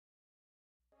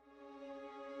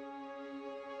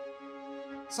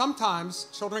Sometimes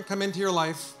children come into your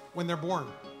life when they're born.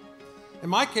 In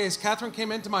my case, Catherine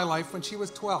came into my life when she was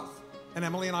 12, and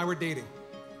Emily and I were dating.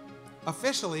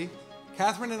 Officially,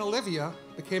 Catherine and Olivia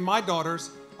became my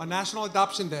daughters on National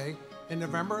Adoption Day in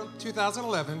November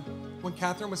 2011 when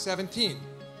Catherine was 17.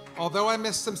 Although I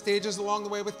missed some stages along the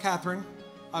way with Catherine,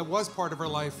 I was part of her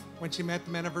life when she met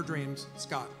the man of her dreams,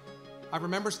 Scott. I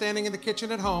remember standing in the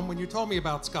kitchen at home when you told me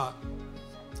about Scott.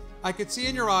 I could see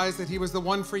in your eyes that he was the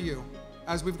one for you.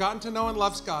 As we've gotten to know and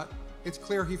love Scott, it's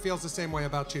clear he feels the same way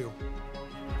about you.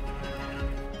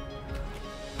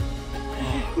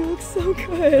 You look so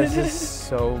good. This is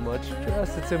so much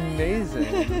dress. It's amazing. I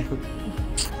love you.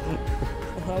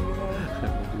 I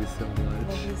love you so much.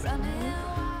 Love you so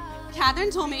much.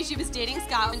 Catherine told me she was dating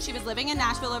Scott when she was living in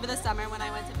Nashville over the summer when I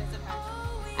went to visit her.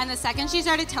 And the second she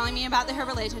started telling me about her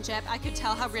relationship, I could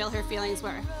tell how real her feelings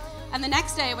were. And the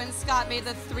next day when Scott made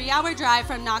the 3-hour drive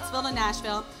from Knoxville to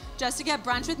Nashville just to get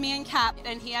brunch with me and Kat,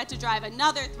 and he had to drive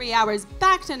another 3 hours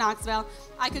back to Knoxville,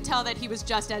 I could tell that he was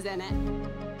just as in it.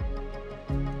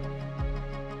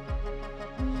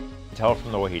 Tell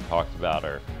from the way he talked about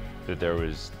her that there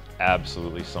was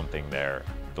absolutely something there.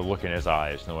 The look in his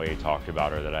eyes and the way he talked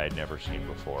about her that I had never seen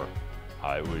before.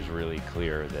 It was really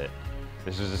clear that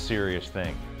this is a serious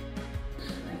thing.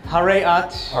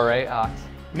 Hareat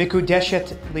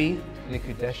Mikudeshet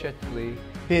Mikudeshet li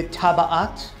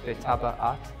Bitabaat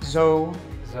Bitabaat Zo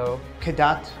Zo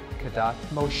Kedat Kadat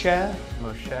Moshe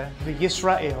Moshe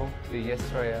Yisrael.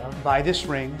 Yisrael. By this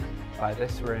ring By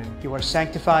this ring you are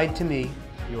sanctified to me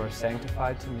you are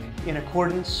sanctified to me in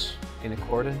accordance in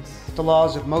accordance with the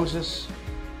laws of Moses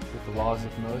with the laws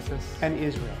of Moses and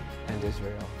Israel. and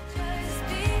Israel.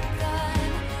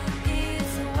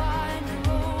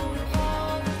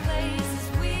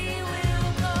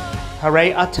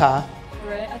 Hare Ata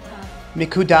Hare ata.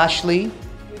 Mikudashli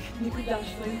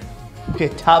Mikudashli.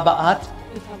 Bitabaat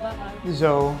Bitabaat.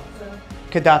 Zo Zo.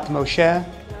 Kedat Moshe Kadat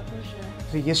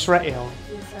Moshe. Yisrael.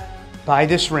 Yisrael. By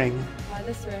this ring By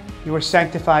this ring you are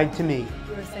sanctified to me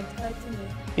you are sanctified to me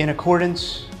in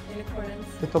accordance in accordance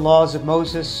with the laws of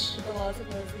Moses with the laws of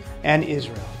Moses and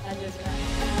Israel. and Israel.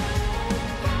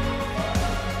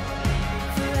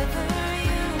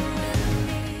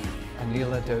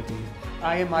 Anila Dodi,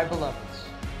 I am my beloved's.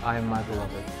 I am my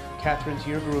beloved. Catherine's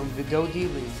your groom, Vidodi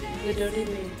Lee, The Dodi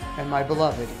Lee, and my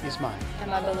beloved is mine.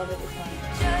 and my beloved is mine.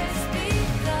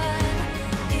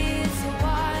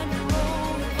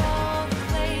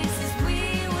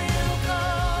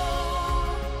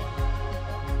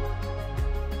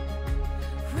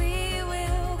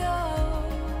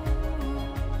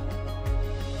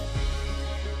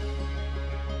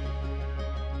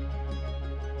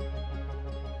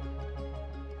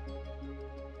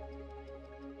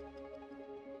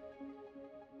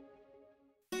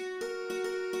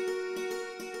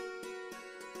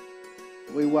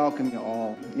 We welcome you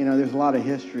all. You know, there's a lot of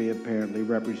history apparently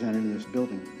represented in this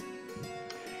building.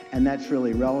 And that's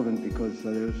really relevant because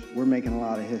we're making a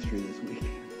lot of history this week.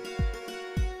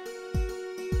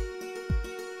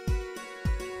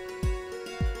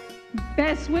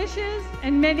 Best wishes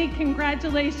and many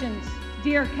congratulations,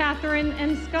 dear Catherine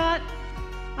and Scott.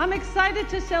 I'm excited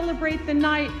to celebrate the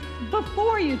night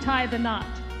before you tie the knot.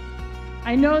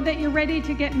 I know that you're ready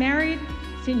to get married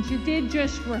since you did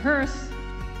just rehearse,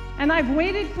 and I've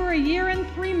waited for 1 year and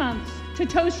 3 months to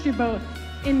toast you both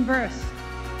in verse.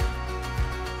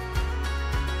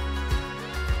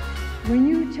 When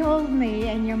you told me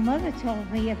and your mother told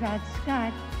me about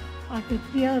Scott, I could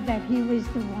feel that he was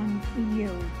the one for you.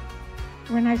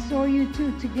 When I saw you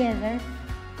two together,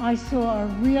 I saw a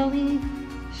really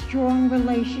strong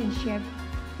relationship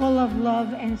full of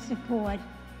love and support,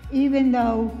 even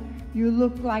though you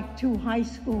look like 2 high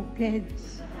school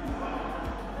kids.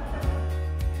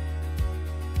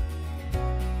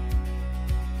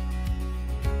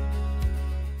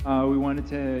 We wanted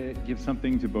to give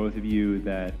something to both of you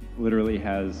that literally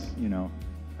has, you know,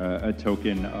 a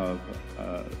token of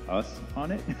us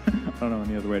on it. I don't know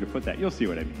any other way to put that. You'll see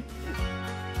what I mean.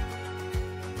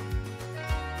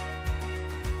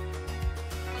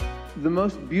 The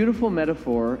most beautiful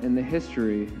metaphor in the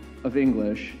history of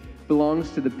English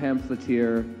belongs to the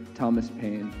pamphleteer Thomas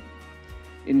Paine.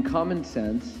 In Common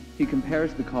Sense, he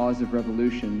compares the cause of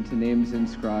revolution to names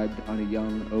inscribed on a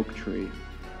young oak tree.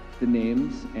 The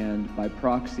names, and by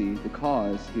proxy, the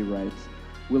cause, he writes,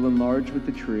 will enlarge with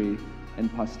the tree,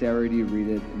 and posterity read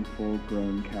it in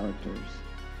full-grown characters.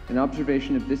 An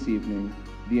observation of this evening,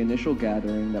 the initial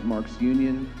gathering that marks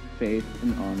union, faith,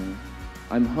 and honor.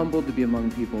 I'm humbled to be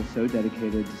among people so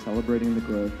dedicated to celebrating the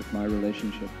growth of my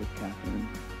relationship with Catherine.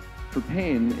 For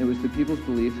Payne, it was the people's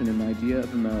belief in an idea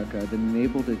of America that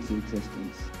enabled its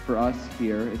existence. For us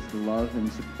here, it's the love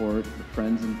and support of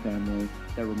friends and family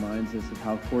that reminds us of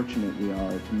how fortunate we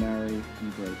are to marry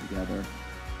and grow together.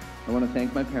 I want to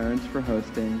thank my parents for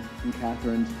hosting, and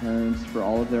Catherine's parents for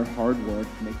all of their hard work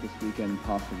to make this weekend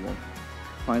possible.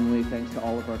 Finally, thanks to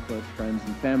all of our close friends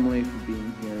and family for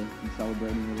being here and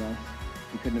celebrating with us.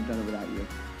 We couldn't have done it without you.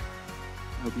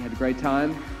 I hope you had a great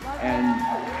time, and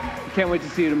I can't wait to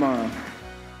see you tomorrow.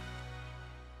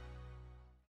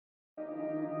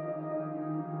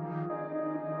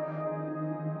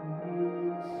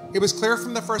 It was clear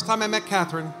from the first time I met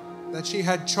Katherine that she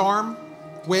had charm,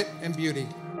 wit, and beauty.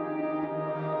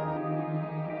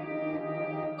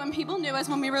 When people knew us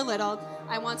when we were little,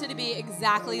 I wanted to be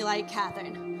exactly like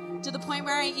Katherine, to the point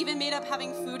where I even made up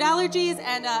having food allergies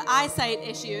and eyesight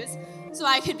issues so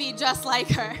I could be just like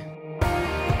her.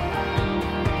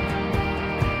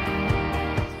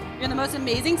 You're the most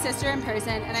amazing sister in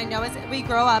person, and I know as we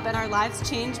grow up and our lives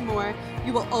change more,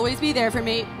 you will always be there for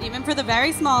me, even for the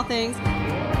very small things.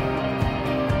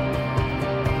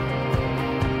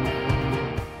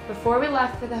 Before we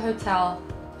left for the hotel,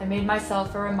 I made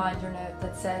myself a reminder note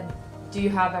that said, "Do you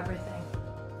have everything?"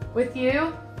 With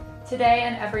you, today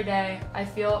and every day, I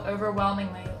feel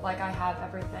overwhelmingly like I have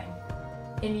everything.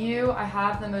 In you, I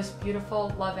have the most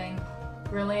beautiful, loving,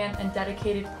 brilliant, and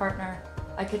dedicated partner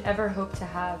I could ever hope to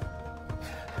have.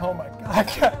 Oh my God,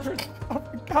 Catherine. Oh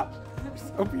my God, you're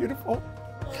so beautiful.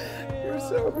 You're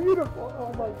so beautiful.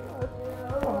 Oh my God.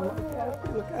 Oh my God,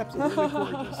 you look absolutely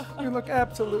gorgeous. You look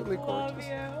absolutely gorgeous.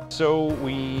 So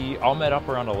we all met up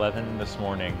around 11 this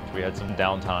morning. We had some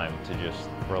downtime to just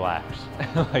relax,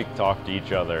 like talk to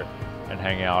each other and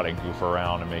hang out and goof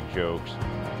around and make jokes.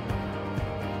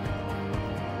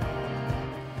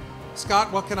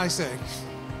 Scott, what can I say?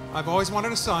 I've always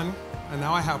wanted a son, and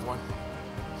now I have one.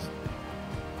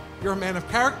 You're a man of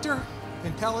character,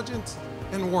 intelligence,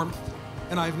 and warmth,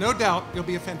 and I have no doubt you'll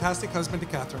be a fantastic husband to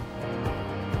Katherine.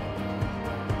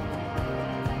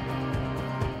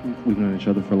 We've known each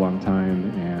other for a long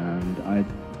time, and I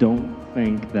don't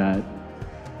think that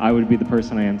I would be the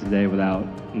person I am today without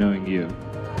knowing you.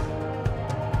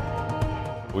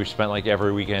 We've spent like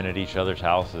every weekend at each other's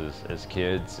houses as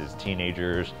kids, as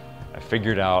teenagers. I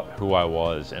figured out who I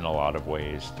was in a lot of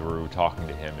ways through talking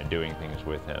to him and doing things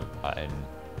with him and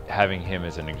having him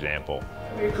as an example.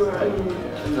 You're crying.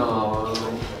 No.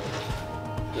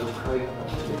 Don't cry.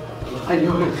 I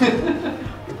know.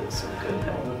 You look so good.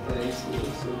 Thanks. You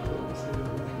look so good.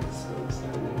 It's so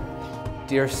exciting.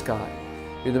 Dear Scott,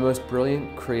 you're the most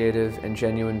brilliant, creative, and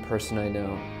genuine person I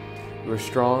know. You are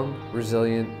strong,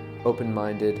 resilient,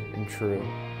 open-minded, and true.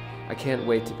 I can't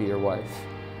wait to be your wife.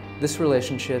 This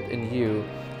relationship and you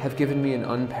have given me an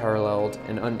unparalleled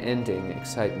and unending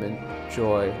excitement,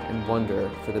 joy, and wonder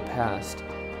for the past,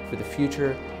 for the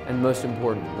future, and most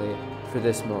importantly, for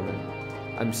this moment.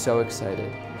 I'm so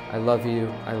excited. I love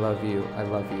you, I love you, I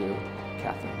love you,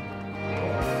 Katherine.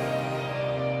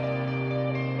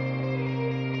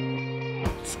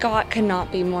 Scott could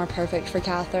not be more perfect for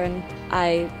Katherine.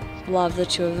 I love the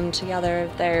two of them together.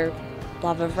 Their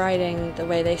love of writing, the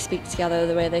way they speak together,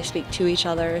 the way they speak to each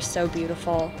other is so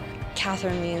beautiful.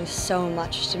 Katherine means so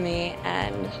much to me,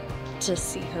 and to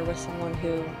see her with someone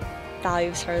who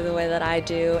values her the way that I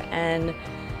do and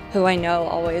who I know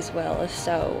always will is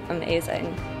so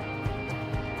amazing.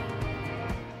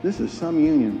 This is some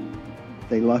union.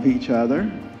 They love each other,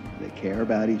 they care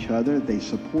about each other, they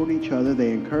support each other,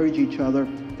 they encourage each other.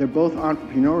 They're both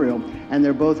entrepreneurial, and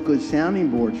they're both good sounding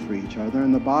boards for each other.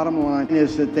 And the bottom line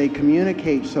is that they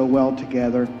communicate so well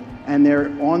together, and they're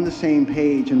on the same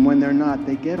page, and when they're not,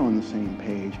 they get on the same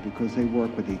page because they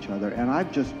work with each other. And I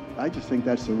just think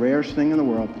that's the rarest thing in the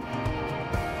world.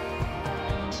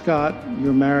 Scott,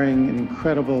 you're marrying an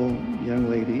incredible young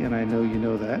lady, and I know you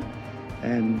know that.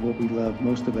 And what we love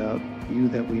most about you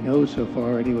that we know so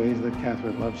far anyways, is that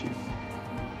Katherine loves you.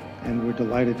 And we're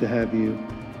delighted to have you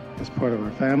as part of our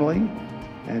family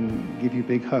and give you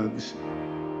big hugs.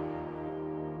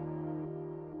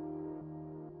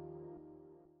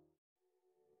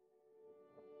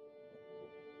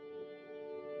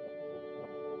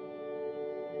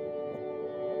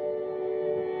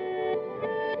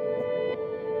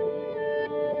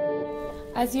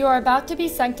 As you are about to be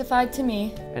sanctified to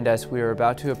me, And as we are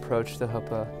about to approach the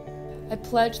huppah, I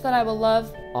pledge that I will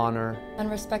love, honor, and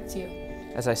respect you.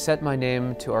 as I set my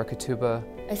name to our ketubah,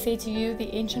 I say to you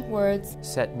the ancient words,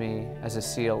 set me as a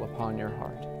seal upon your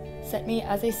heart. set me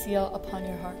as a seal upon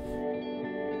your heart.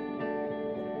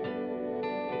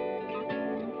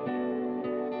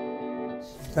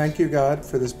 Thank you, God,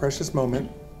 for this precious moment,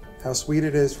 how sweet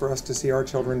it is for us to see our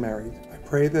children married. I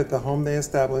pray that the home they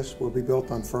establish will be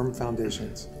built on firm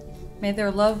foundations. May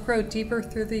their love grow deeper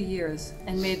through the years,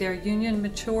 and may their union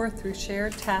mature through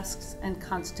shared tasks and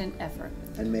constant effort.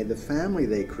 And may the family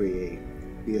they create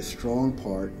be a strong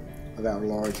part of our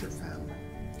larger family.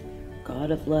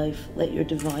 God of life, let your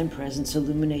divine presence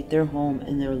illuminate their home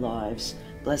and their lives,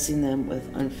 blessing them with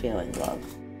unfailing love.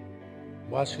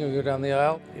 Watching her go down the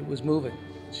aisle, it was moving.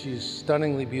 She's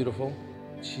stunningly beautiful.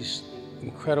 She's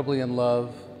incredibly in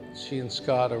love. She and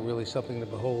Scott are really something to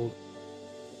behold.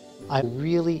 I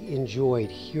really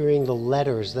enjoyed hearing the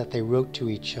letters that they wrote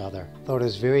to each other. I thought it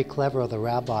was very clever of the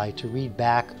rabbi to read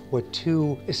back what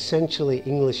two essentially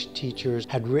English teachers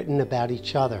had written about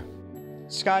each other.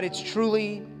 Scott, it's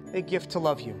truly a gift to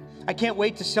love you. I can't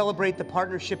wait to celebrate the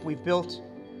partnership we've built,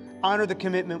 honor the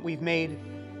commitment we've made,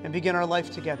 and begin our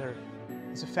life together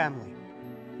as a family.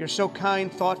 You're so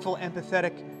kind, thoughtful,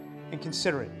 empathetic, and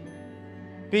considerate.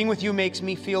 Being with you makes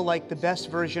me feel like the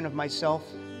best version of myself,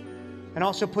 and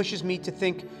also pushes me to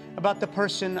think about the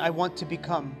person I want to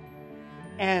become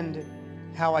and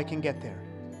how I can get there.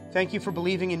 Thank you for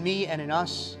believing in me and in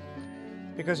us,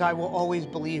 because I will always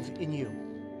believe in you.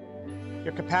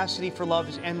 Your capacity for love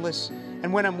is endless,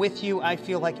 and when I'm with you, I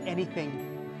feel like anything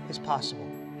is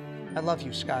possible. I love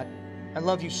you, Scott. I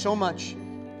love you so much,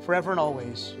 forever and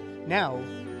always. Now,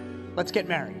 let's get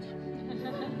married.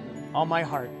 All my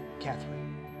heart,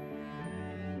 Catherine.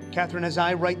 Catherine, as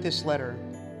I write this letter,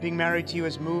 being married to you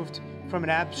has moved from an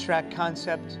abstract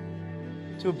concept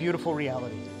to a beautiful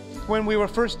reality. When we were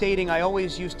first dating, I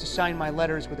always used to sign my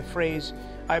letters with a phrase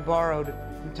I borrowed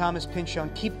from Thomas Pynchon,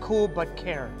 "Keep cool but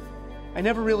care." I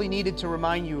never really needed to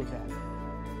remind you of that.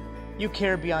 You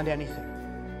care beyond anything,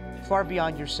 far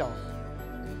beyond yourself,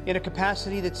 in a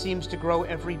capacity that seems to grow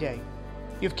every day.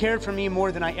 You've cared for me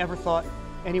more than I ever thought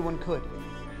anyone could,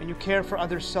 and you care for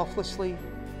others selflessly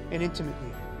and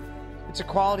intimately. It's a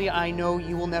quality I know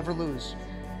you will never lose,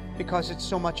 because it's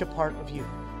so much a part of you.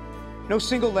 No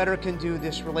single letter can do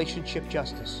this relationship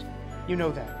justice. You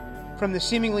know that. From the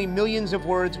seemingly millions of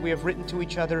words we have written to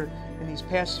each other in these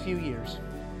past few years,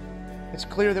 it's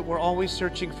clear that we're always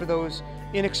searching for those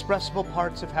inexpressible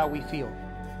parts of how we feel.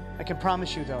 I can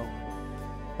promise you, though,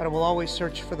 that I will always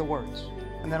search for the words,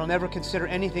 and that I'll never consider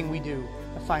anything we do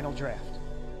a final draft.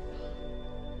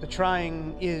 The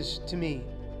trying is, to me,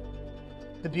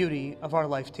 the beauty of our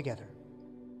life together.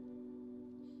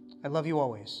 I love you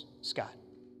always, Scott.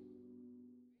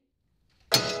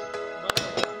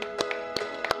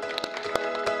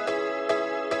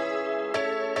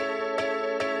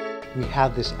 We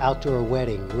have this outdoor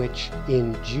wedding, which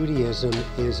in Judaism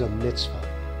is a mitzvah.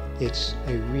 It's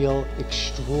a real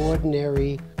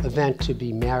extraordinary event to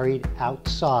be married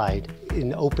outside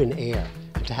in open air.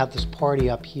 And to have this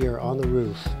party up here on the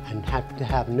roof and to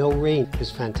have no rain is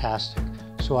fantastic.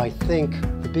 So I think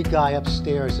the big guy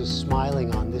upstairs is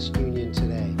smiling on this union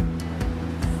today.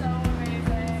 So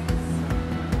amazing.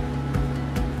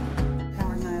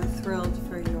 Howard and I are thrilled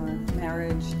for your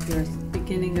marriage, your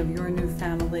beginning of your new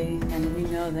family, and we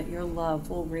know that your love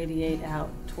will radiate out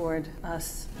toward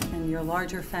us and your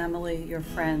larger family, your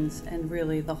friends, and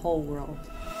really the whole world.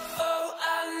 Oh,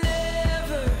 I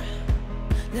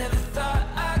never thought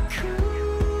I could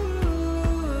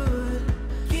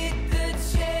get the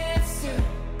chance to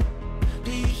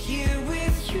be here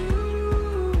with you.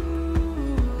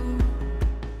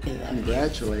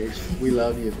 Congratulations. We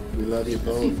love you. We love you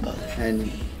both.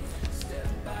 And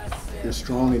you're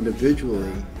strong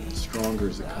individually, stronger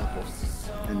as a couple.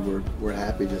 And we're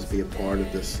happy to just be a part of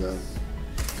this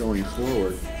going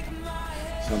forward.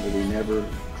 Something we never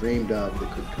dreamed of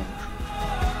that could come true.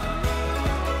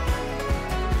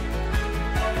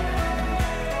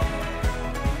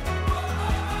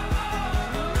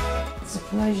 It's a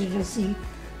pleasure to see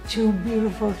two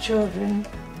beautiful children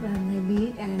when they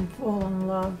meet and fall in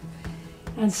love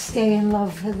and stay in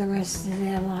love for the rest of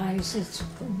their lives. It's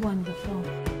wonderful.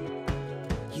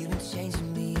 You've been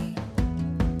changing me.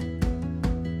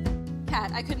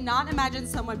 Kat, I could not imagine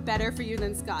someone better for you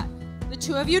than Scott. The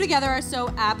two of you together are so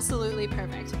absolutely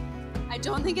perfect. I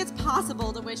don't think it's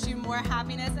possible to wish you more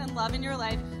happiness and love in your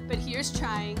life, but here's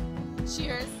trying.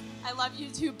 Cheers. I love you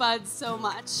two buds so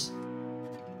much.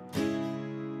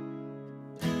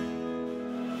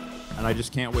 And I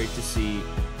just can't wait to see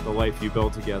the life you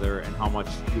build together and how much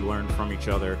you learn from each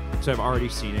other. So I've already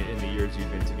seen it in the years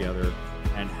you've been together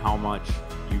and how much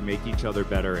you make each other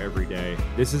better every day.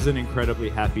 This is an incredibly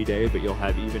happy day, but you'll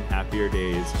have even happier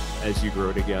days as you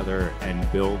grow together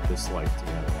and build this life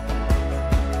together.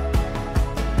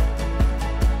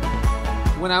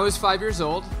 When I was 5 years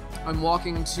old, I'm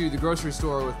walking to the grocery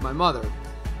store with my mother,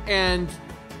 and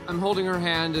I'm holding her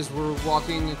hand as we're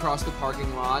walking across the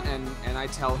parking lot, and I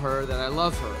tell her that I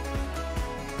love her.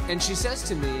 And she says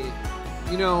to me,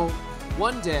 you know,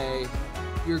 one day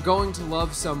you're going to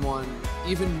love someone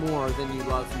even more than you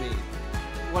love me.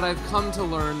 What I've come to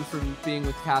learn from being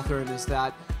with Katherine is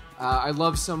that I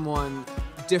love someone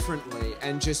differently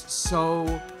and just so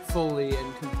fully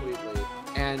and completely.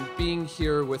 And being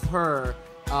here with her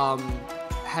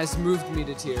has moved me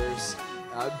to tears.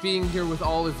 Being here with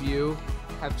all of you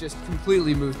have just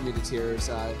completely moved me to tears.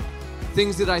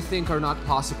 Things that I think are not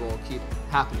possible keep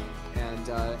happening,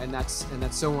 and that's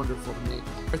so wonderful to me.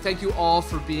 Thank you all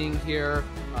for being here.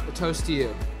 A toast to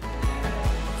you.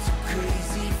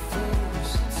 Crazy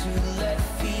fools to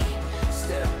left feet,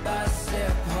 step by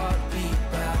step, heartbeat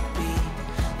by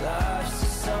beat. Life's a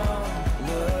song,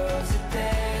 love's a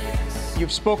dance.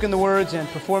 You've spoken the words and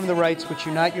performed the rites which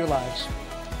unite your lives.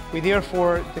 We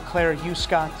therefore declare you,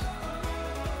 Scott,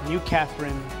 and you,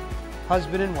 Katherine,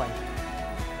 husband and wife.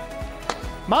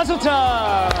 Mazel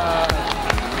tov!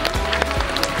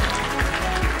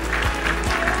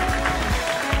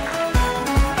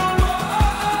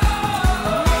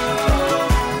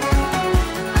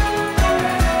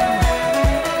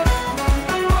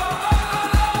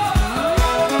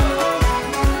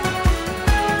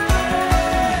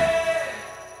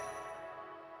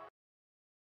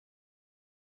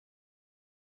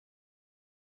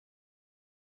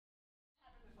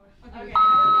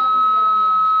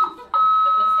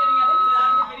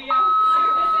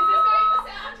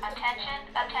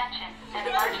 Attention, an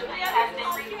emergency has been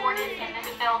reported in this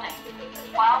building.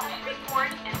 While this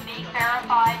report is being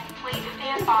verified, please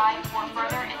stand by for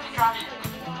further instructions.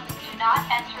 Do not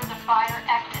enter the fire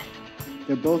exit.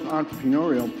 They're both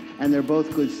entrepreneurial, and they're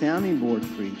both good sounding boards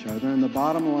for each other. And the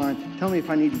bottom line, tell me if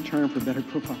I need to turn for better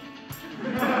profile.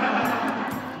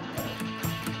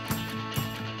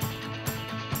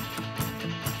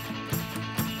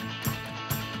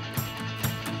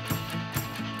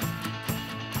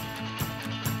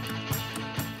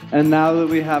 And now that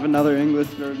we have another English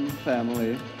nerd in the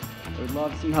family, I would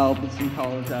love some help with some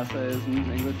college essays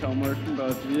and English homework from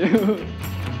both of you.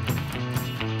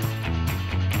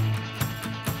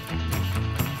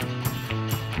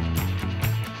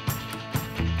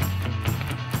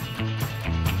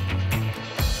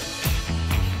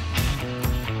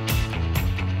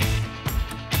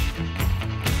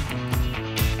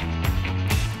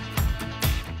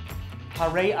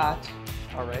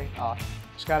 Hooray,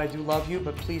 Scott, I do love you,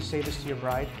 but please say this to your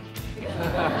bride.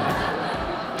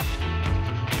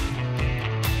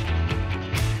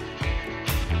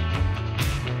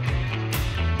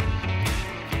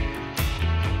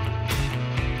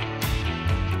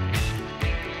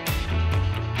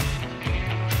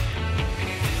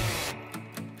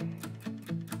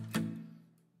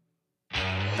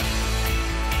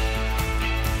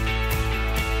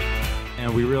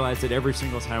 And we realized that every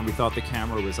single time we thought the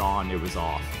camera was on, it was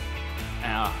off.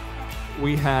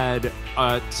 We had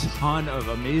a ton of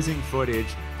amazing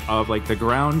footage of like the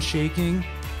ground shaking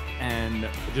and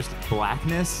just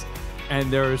blackness.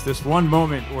 And there was this one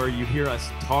moment where you hear us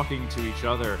talking to each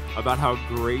other about how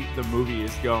great the movie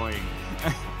is going.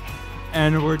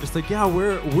 And we're just like, yeah,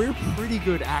 we're pretty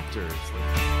good actors.